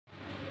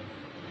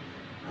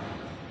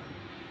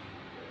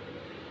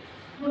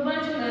Good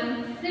morning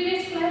children.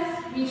 Previous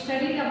class we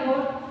studied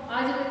about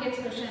algebraic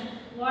expression.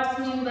 What's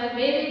mean by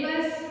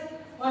variables?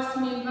 What's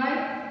mean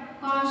by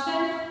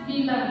constant?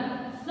 We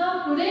learned.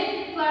 Now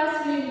today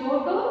class we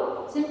will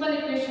go to simple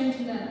equation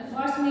children.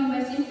 What's mean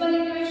by simple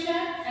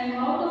equation and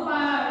how to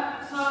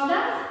solve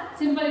the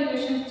simple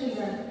equation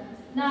children.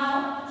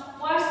 Now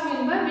what's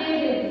mean by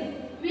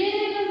variable?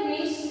 Variable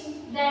means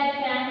that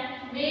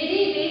can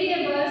vary.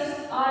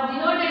 Variables are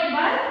denoted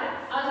by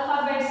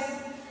alphabets.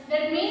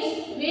 That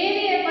means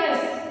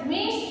variables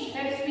means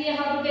that we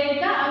have to take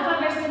the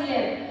alphabets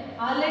here.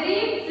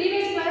 Already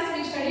previous class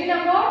we studied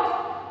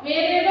about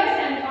variables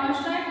and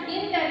constant.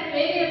 In that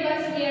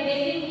variables we are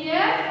taking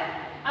here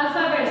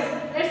alphabets.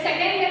 That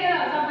second letter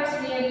alphabets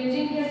we are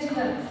using here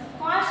children.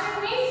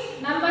 Constant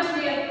means numbers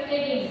we are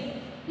taking.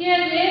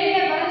 Here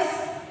variables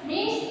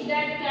means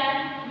that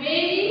can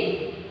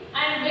vary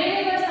and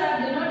variables are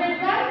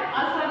denoted by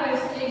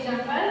alphabets.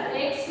 Example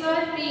X,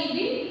 Y, T,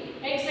 B,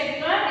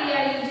 etc. we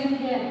are using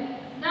here.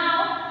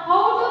 Now,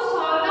 how to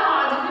solve the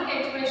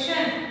algebraic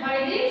expression?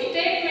 By the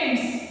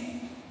statements.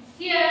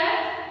 Here,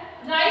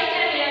 write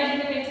an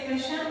algebraic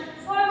expression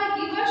for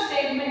the given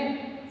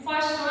statement.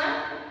 First one,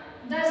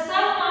 the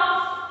sum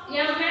of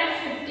m and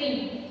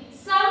 15.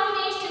 Sum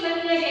means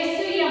children here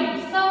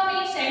SUM. Sum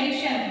means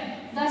addition.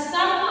 The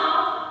sum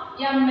of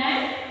m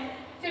and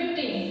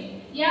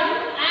 15. M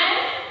and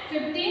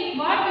 15.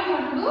 What we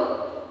have to do?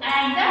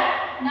 Add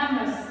the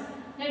numbers.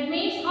 That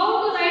means how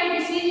to write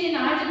this is in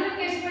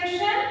algebraic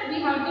expression. We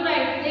have to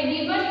write the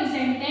given in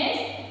sentence.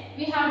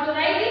 We have to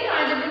write in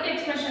algebraic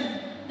expression.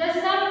 The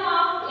sum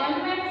of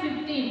m and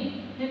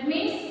 15. That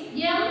means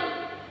m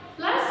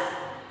plus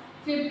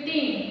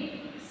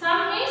 15.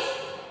 Sum is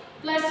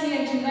plus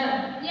here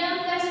children. M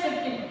plus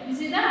 15.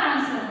 This is the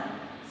answer.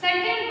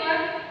 Second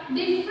one,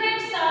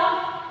 difference of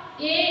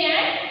a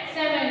and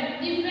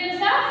 7.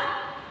 Difference of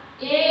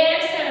a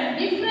and 7.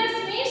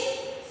 Difference means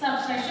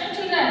subtraction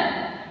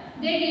children.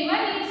 They given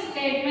in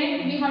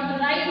statement, we have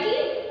to write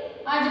in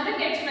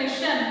algebraic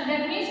expression.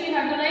 That means we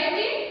have to write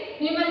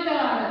in numerical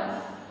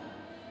order.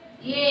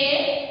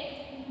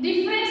 A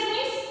difference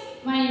means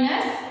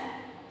minus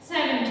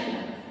 7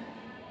 children.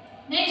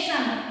 Next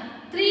one,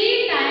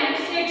 3 times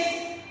x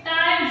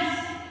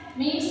times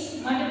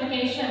means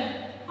multiplication.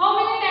 How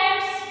many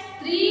times?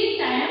 3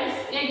 times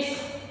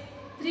x.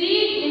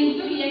 3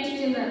 into x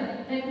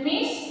children. That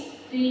means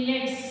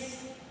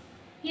 3x.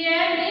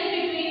 Here in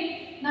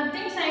between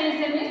nothing sign is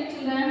there means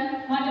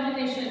children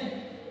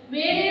multiplication.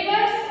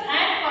 Variables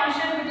and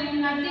constant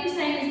between nothing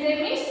sign is there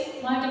means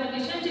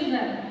multiplication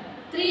children.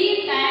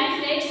 3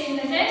 times x in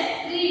the sense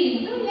 3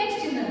 into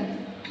x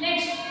children.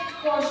 Next,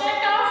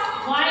 quotient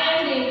of y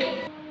and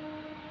a.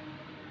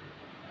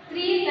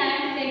 3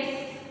 times x.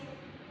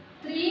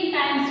 3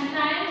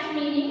 times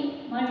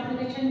meaning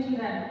multiplication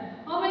children.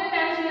 How many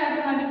times we have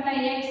to multiply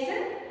x?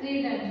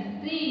 3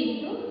 times. 3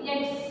 into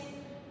x.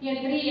 Here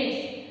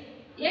 3x.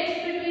 X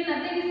between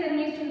nothing is there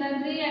means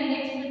children 3 and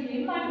x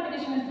between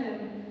multiplication is there.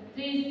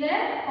 3 is the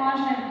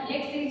constant.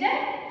 X is a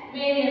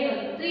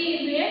variable. 3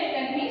 into x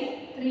that means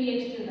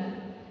 3x children.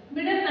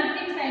 Middle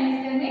nothing sign is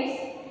there means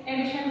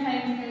addition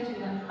sign is there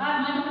children. Or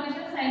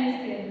multiplication sign is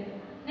there.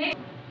 Next.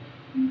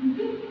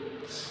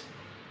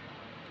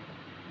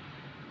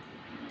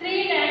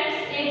 3 times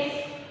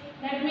x.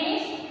 That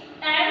means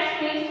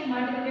times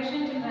multiplication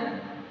children.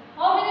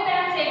 How many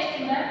times x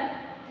children?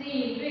 3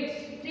 into x.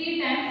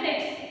 3 times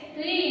x.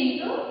 3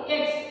 into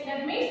x.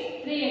 That means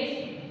 3x.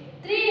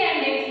 3 and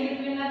x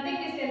between nothing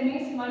is there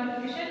means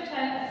multiplication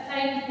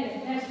sign is there.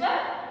 That's why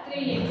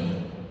 3x.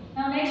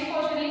 Now next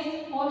question is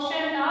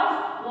quotient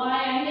of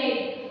y and a.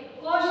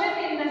 Quotient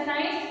in the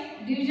science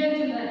division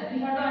children. We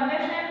have to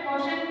understand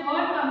quotient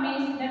word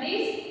means that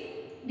is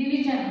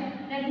division.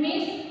 That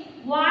means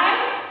y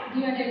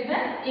divided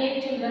by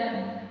a children.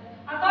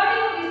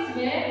 According to this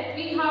way,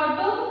 we have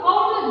to how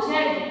to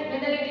judge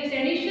whether it is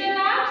addition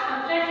or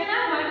subtraction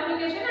or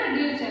multiplication or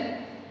division.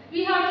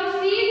 We have to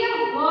see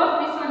the word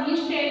this one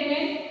is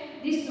statement.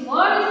 This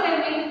word is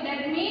there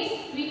that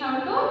means we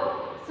have to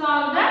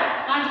solve the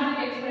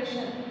algebraic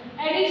expression.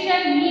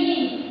 Addition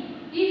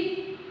meaning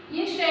if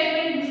in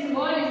statement this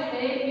word is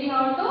there, we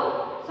have to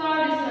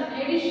solve this one.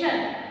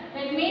 Addition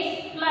that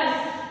means plus.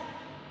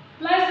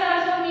 Plus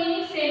also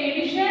meaning same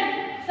addition.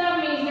 Sum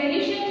means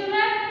addition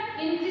children.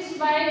 Increased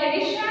by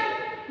addition.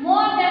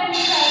 More than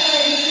means also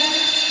addition.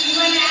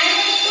 Even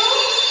added to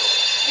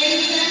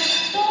addition.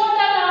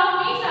 Total of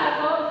means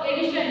also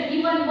addition.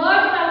 Even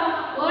word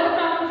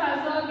problems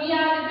also we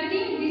are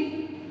repeating these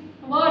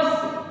words.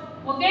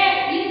 Okay.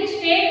 In this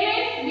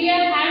statement we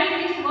are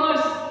having these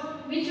words.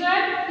 Which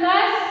one?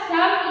 Plus,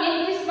 sum,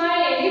 increased by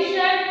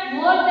addition.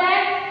 More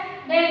than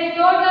then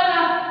total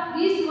of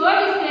this word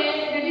is there.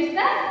 That is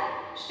the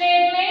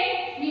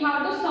statement we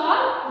have to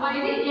solve by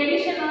the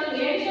addition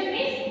only. Addition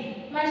means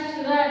plus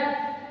children.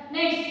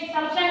 Next,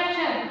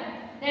 subtraction.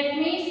 That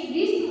means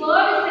this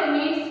word is there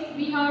means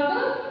we have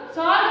to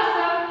solve the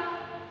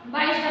sum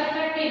by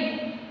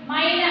subtracting.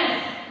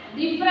 Minus,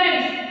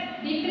 difference,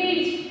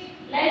 decrease,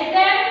 less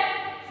than,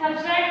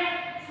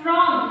 subtract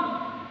from.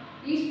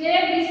 Is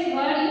there this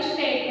word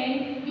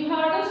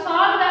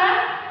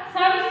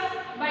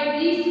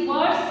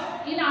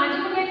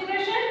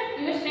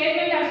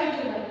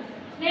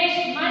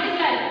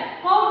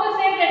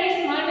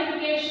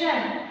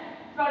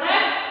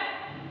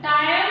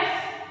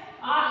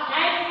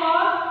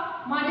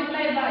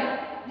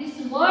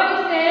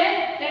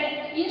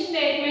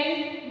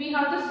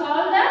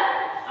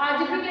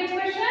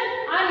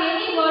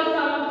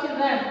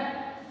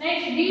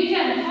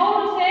division.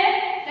 How to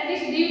say? That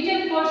is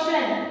division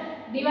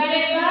quotient.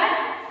 Divided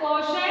by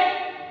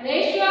quotient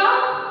ratio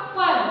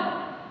per.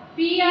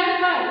 P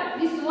and per.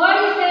 This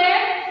word is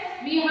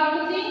there. We have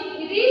to think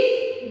it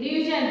is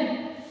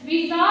division.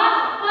 We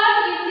saw per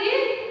in the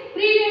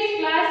previous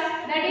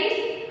class. That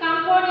is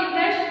compound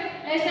interest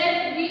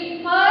lesson.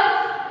 We per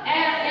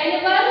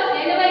annual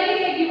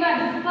is a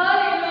given. Per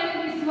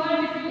annual this word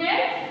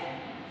repeated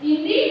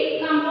in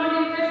the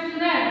compound interest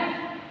student.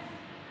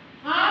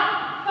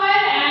 Per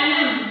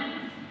annum.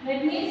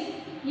 That means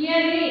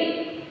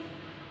yearly.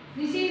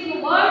 This is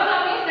the word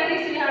coming. That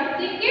is we have to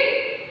think it.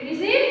 This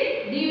is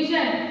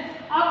division.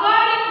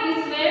 According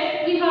this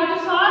way, we have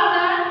to solve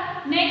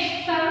the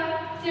next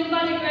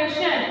simple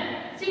equation.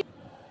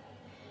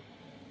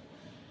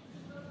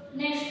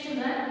 Next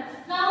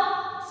student.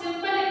 Now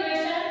simple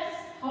equations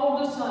how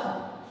to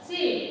solve.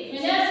 See,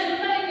 when a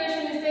simple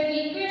equation is there, the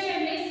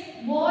equation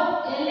is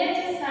both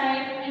LHS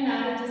side and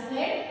RHS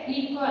side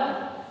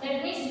equal.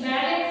 That means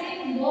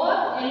balancing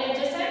both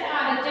LHS and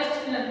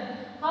RHS student.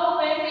 How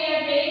when we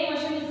are weighing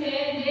motion is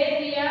there,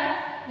 they are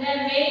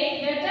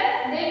weighing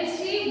that they will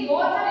see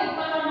both are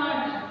equal or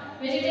not.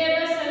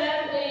 Vegetables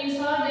salad you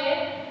saw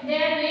there, they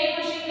are weighing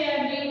machine they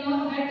are doing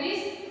no, that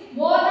is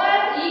both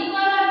are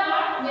equal or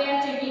not they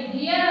are checking.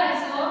 Here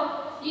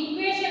also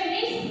equation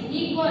is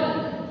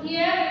equal.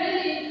 Here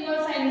middle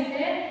equal sign is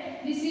there.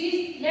 This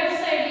is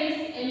left side is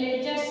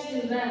LHS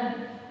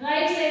children,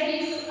 right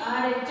side is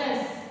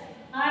RHS.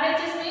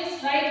 RHS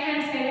means right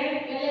hand side and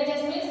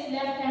LHS means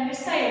left hand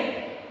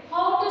side.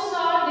 How to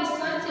solve this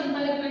one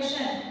simple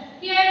equation?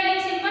 Here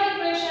in simple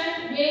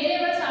equation,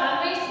 variables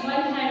always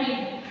one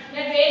having.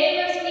 That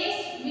variables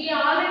means we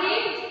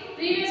already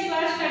previous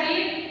class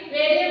studied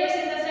variables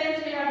in the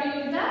sense we have to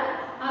use the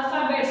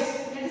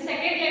alphabets. That is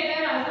second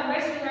letter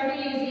alphabets we have to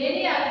use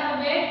any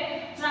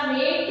alphabet from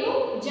A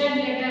to Z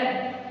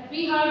letter.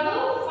 We have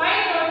to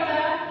find out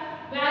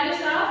the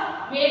values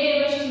of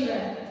variables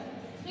children.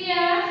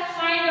 Here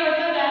find out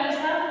the values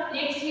of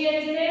X here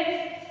is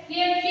there.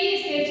 Here P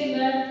is there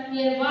children,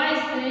 here Y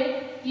is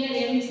there,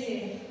 here M is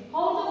there.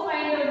 How to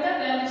find out the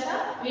values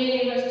of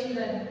variables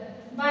children?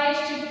 By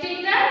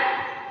shifting the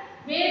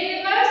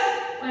variables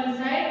one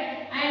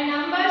side and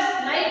numbers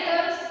like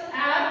terms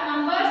are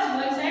numbers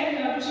one side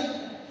we have to shift.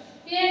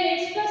 Here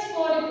x plus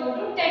 4 equal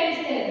to 10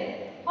 is there.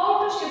 How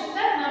to shift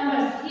the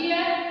numbers?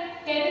 Here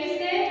 10 is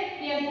there,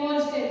 here 4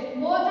 is there.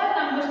 Both are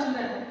numbers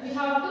children. We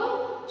have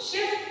to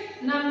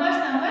shift numbers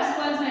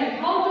one side.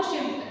 How to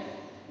shift?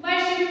 By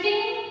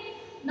shifting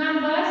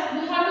numbers,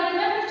 we have to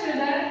remember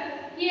children,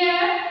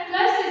 here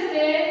plus is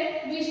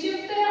there, we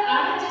shift the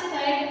RHS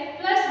side,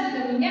 plus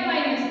becoming a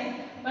minus.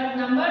 But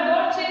number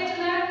don't change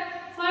children.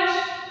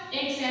 First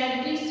x as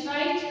it is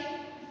right.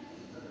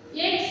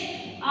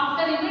 X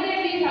after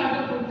immediately you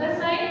have to put the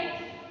sign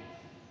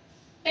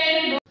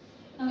 10.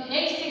 Now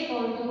x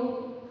equal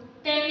to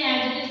 10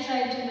 as it is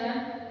right children.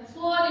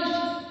 4 is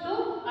shift to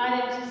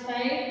RHS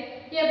side.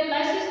 Here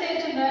plus is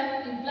there children.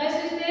 If plus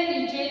is there,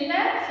 you change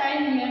the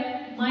sign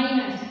here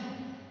minus.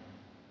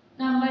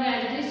 Number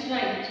as it is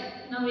right.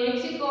 Now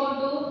x equal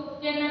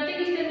to, here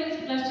nothing is there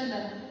means plus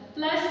children.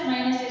 Plus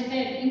minus is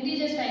there,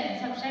 integer sign.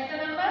 Subtract the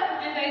number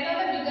and write down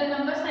the bigger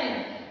number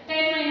sign.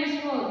 10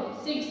 minus 4,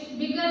 6.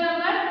 Bigger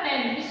number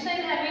 10. Which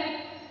sign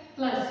having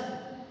plus?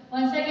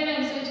 Once again I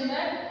will say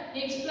children,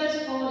 x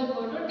plus 4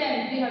 equal to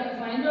 10. We have to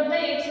find out the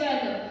x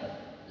value.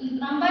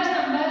 Numbers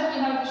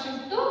we have to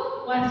shift to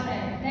one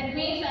side. That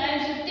means I am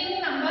shifting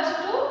numbers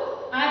to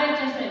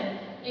RHS side.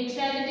 X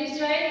as it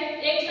is right.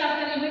 X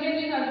after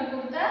immediately you have to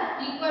put the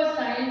equal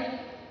sign.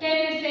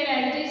 10 is there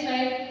as it is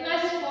right.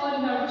 Plus 4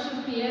 you have to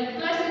shift here.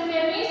 Plus is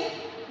there means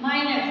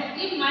minus.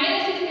 If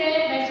minus is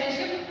there, that's why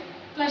shift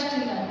plus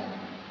children.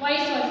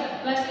 Vice versa.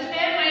 Plus is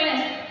there,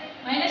 minus.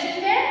 Minus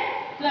is there,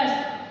 plus.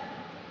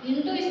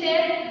 Into is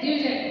there,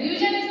 division.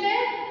 Division is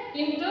there,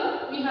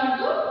 into we have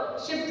to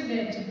shift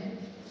there children.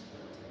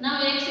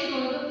 Now x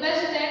equal to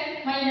plus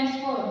 10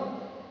 minus 4.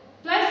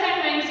 Plus and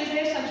minus is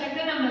there, subtract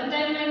the number.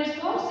 10 minus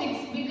 4,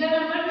 6. Bigger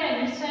number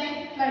 10, this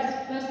time plus.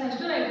 Plus has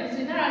to write. This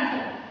is the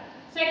answer.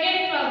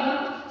 Second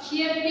problem,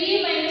 here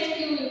P minus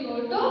Q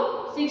equal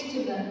to 6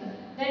 children.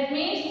 That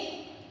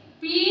means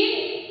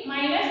P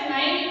minus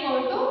 9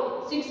 equal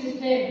to 6 is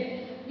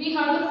there. We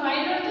have to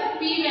find out the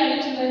P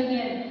value children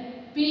here.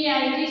 P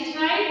as it is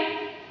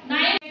right.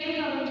 9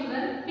 problem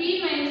children.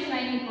 P minus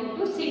 9 equal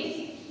to 6.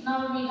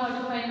 Now we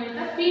have to find out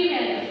the P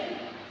value.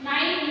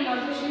 9 we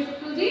have to shift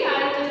to the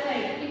RHS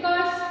side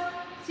because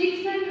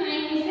 6 and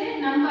 9 is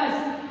a numbers.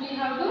 We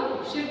have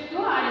to shift to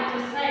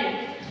RHS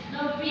side.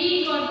 Now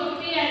P equal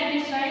to P as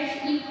it is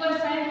right. Equal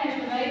sign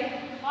has to write.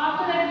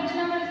 After that which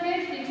number is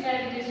there? 6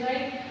 as it is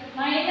right.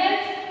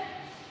 Minus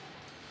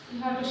you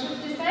have to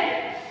shift this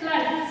side.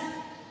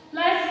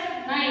 Plus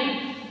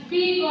 9.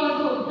 P equal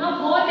to, now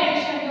both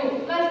addition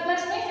to.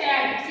 Plus means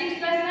add. 6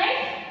 plus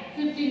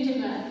 9, 15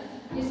 children.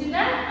 This is the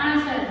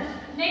answer.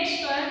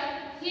 Next one.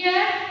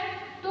 Here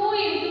 2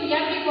 into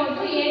m equal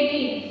to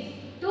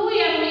 18.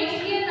 2m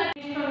means here the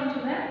next problem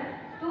children.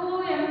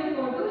 2m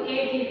equal to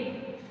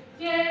 18.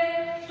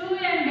 Here 2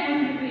 and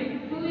m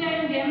between. 2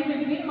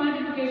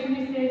 multiplication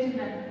is there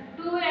children.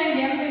 2 and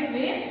m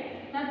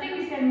between nothing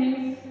is there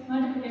means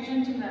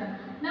multiplication children.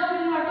 Now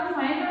we have to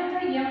find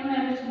out the m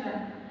value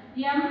children.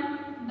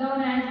 M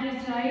down as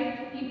it is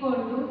right equal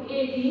to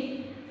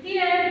 80.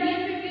 Here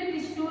in between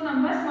these two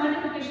numbers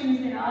multiplication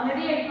is there.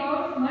 Already I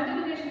told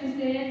multiplication is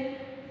there.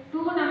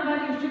 Two number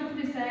you shift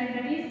this side,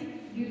 that is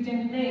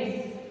division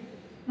place.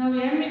 Now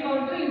m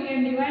equal to, you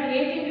can divide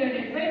 80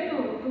 divided by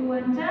 2. 2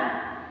 1 ja,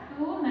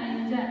 2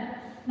 9 ja,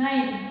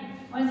 9.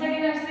 Once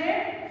again I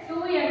say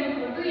 2 m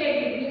equal to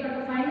 80. We have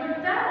to find out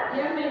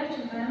the m value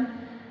children.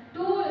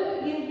 2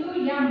 into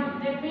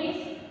m, that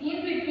means in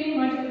between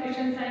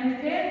multiplication sign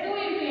is there. 2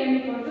 into m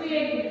equal to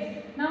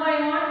 80. Now I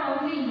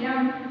want only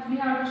m. We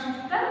have to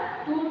shift the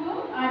 2 to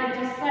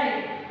RHS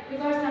side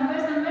because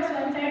numbers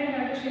one side we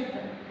have to shift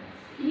them.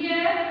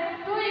 Here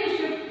 2 is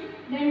shift,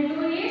 then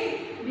 2 is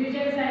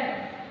division side.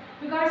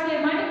 Because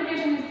here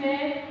multiplication is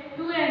there,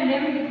 2 and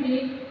m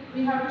between,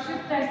 we have to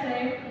shift that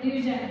side,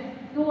 division.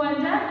 2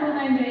 1 ja, 2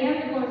 9 ja, m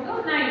equal to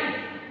 9.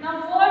 Now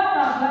fourth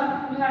problem,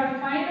 we have to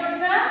find out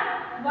the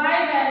y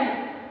value.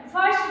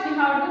 First we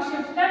have to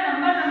shift the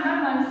number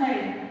one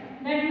side.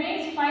 That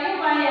means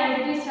 5y as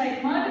it is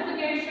right.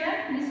 Multiplication,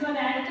 this one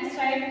as it is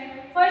right.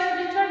 First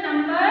which one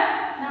number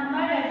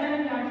that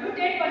one we have to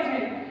take one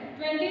side.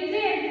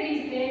 23 and 3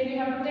 is there, we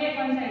have to take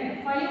one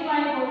side. 5y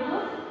equal to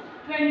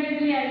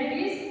 23 as it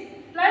is.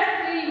 Plus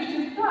 3 you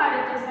shift to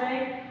RHS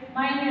side,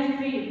 minus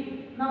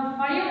 3. Now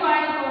 5y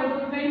equal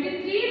to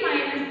 23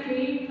 minus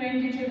 3,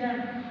 20 children.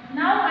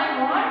 Now I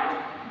want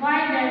y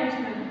value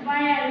children. Y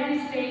as it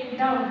is take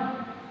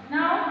down.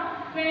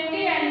 Now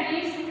 20 and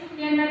this,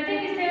 here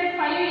nothing is there,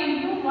 5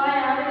 into y,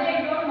 already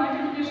I told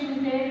multiplication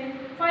is there.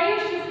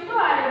 5 shift to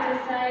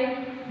RHS side,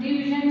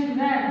 division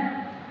children.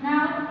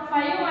 Now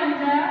 5 1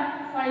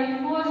 ja,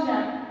 5 4 ja,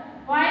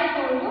 y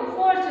equal to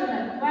 4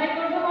 children. Y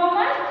equal to how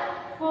much?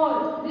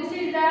 4. This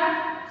is the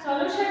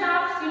solution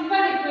of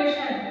simple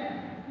equation.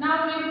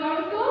 Now we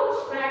come to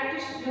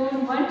practice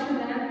zone 1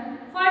 children.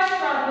 First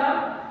problem,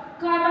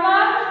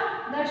 convert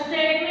the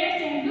statements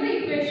into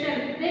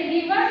equation. The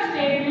given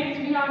statements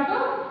we have to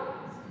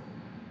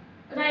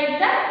write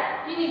the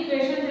in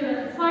equation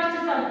children. First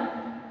sum,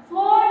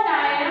 4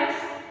 times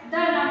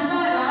the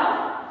number of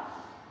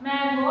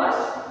mangoes,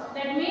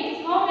 that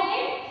means how many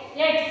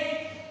eggs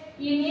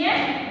in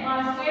a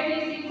basket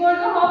is equal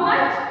to how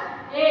much?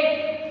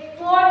 8.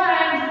 4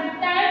 times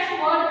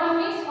word come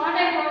is what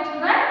I call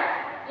children?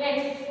 X.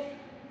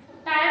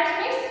 Times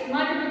means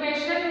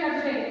multiplication we have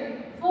to say.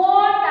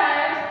 4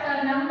 times the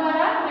number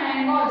of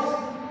mangoes.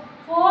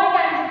 4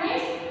 times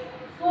means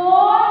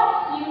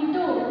 4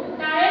 into.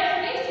 Times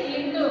means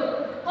into.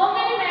 How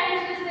many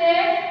mangoes is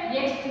there?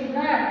 X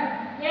children.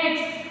 X.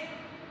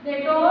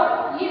 They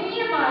told in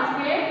a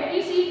basket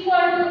is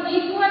equal to,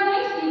 equal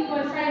means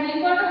equal sign,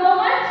 equal to how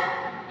much?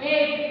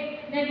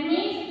 8. That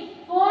means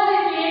 4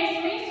 into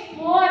x means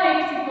 4x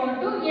equal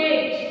to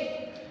 8.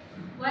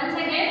 Once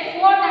again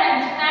 4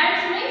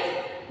 times means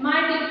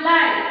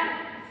multiply.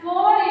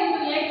 4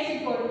 into x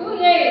equal to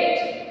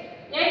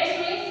 8. X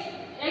means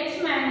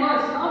x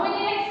mangoes. How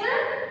many x?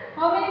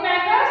 How many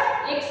mangoes?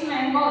 X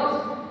mangoes.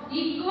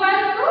 Equal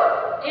to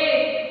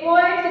 8.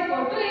 4x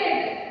equal to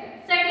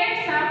 8. Second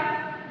sum,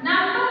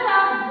 number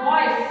of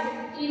boys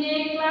in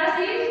a class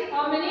is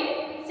how many?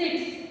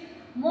 6.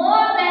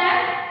 More than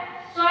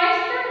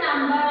twice the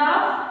number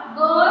of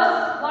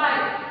girls. Why?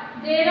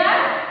 There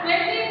are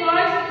 20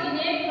 boys in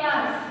a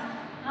class.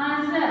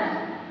 Answer.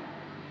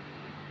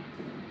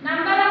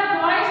 Number of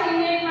boys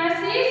in a class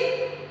is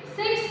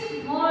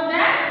 6 more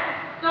than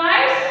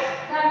twice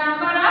the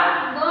number of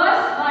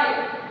girls. Why?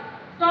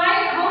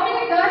 Twice. How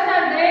many girls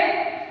are there?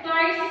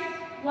 Twice.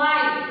 Why?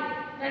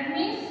 That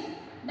means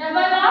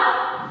double of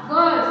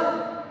girls.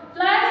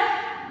 Plus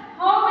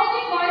how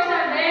many boys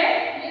are there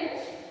in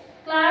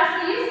class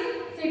is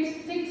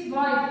 6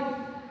 boys.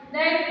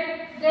 Then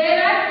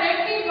there are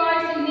 20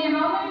 boys in here.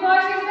 How many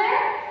boys is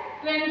there?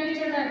 20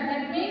 children.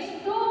 That means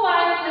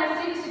 2y plus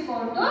 6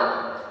 equal to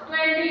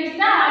 20 is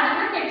the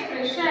algebraic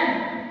expression.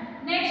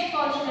 Next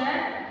question.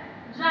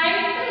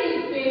 Write the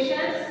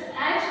equations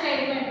as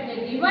statement. The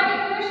given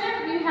equation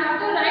we have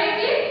to write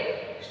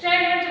it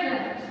statement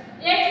children.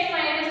 X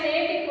minus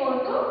 8 equal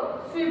to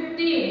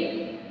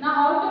 15. Now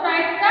how to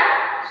write the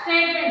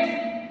statements?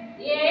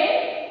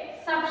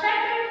 8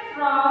 subtracted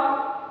from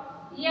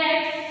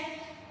x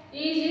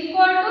is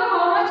equal to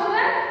how much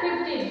children?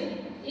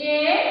 15.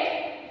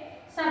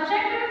 8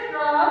 subtracted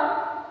from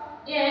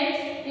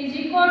x is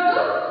equal to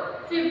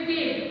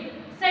 15.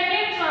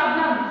 Second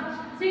problem,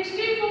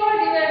 64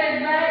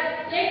 divided by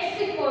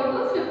x equal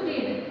to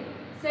 15.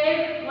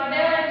 Say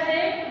whatever I am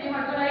saying, you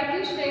have to write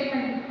this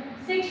statement.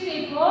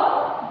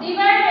 64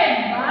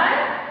 divided by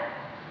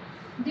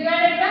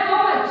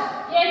how much?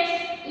 X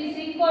is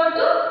equal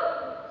to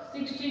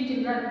 16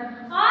 children.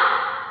 Or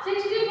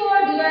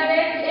 64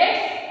 divided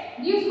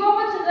x gives how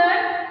much children?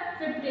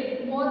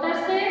 15. Both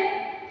are same.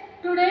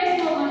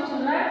 Today's homework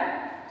children.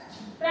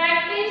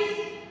 Practice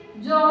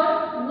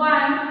zone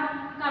 1.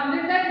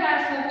 Complete the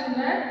classwork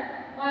children.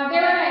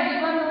 Whatever I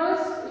given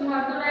notes, you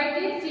have to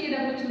write it, see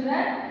the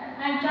children,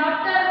 and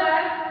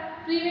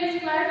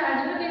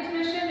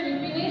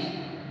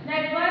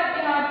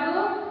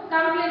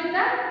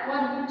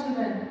our good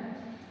children.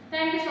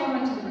 Thank you so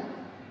much, children.